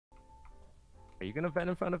Are you gonna vent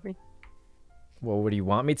in front of me? Well, what do you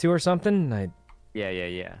want me to or something?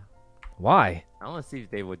 Yeah. Why? I want to see if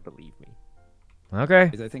they would believe me. Okay.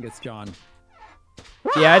 I think it's John.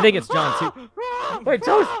 Yeah, I think it's John too. Wait,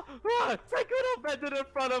 Toast! Sykkuno vented in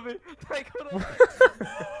front of me. Sykkuno.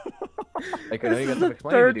 Sykkuno, you got some explaining to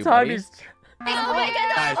Third do, time buddy. he's. Oh my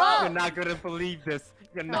god, Guys, you're not gonna believe this.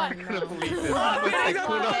 You're not gonna believe this.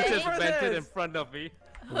 Sykkuno just vented in front of me.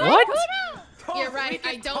 What? You're right,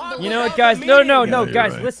 I don't believe You know what, that. guys? No, Yeah,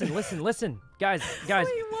 guys, you're right. listen. Guys.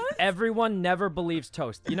 Everyone never believes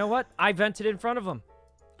Toast. You know what? I vented in front of him.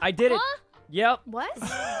 I did it. Huh? Yep. What?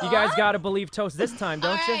 You guys gotta believe Toast this time,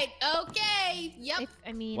 don't you? Alright, okay. Yep.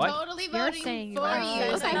 I mean, What? Totally You're voting saying for you're you.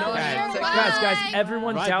 right. Sykkuno, Guys, you're Guys, right.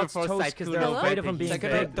 everyone Right doubts before Toast because they're Sykkuno afraid of him being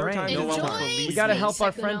vented, big Sykkuno, third time, brain. no one will Enjoy. believe We gotta me, help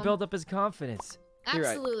our friend Sykkuno. build up his confidence. You're right.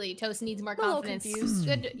 Absolutely. Toast needs more I'm a little confidence. confused.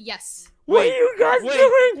 Good. Yes. What are you guys doing?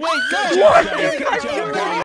 Wait, What are you guys doing?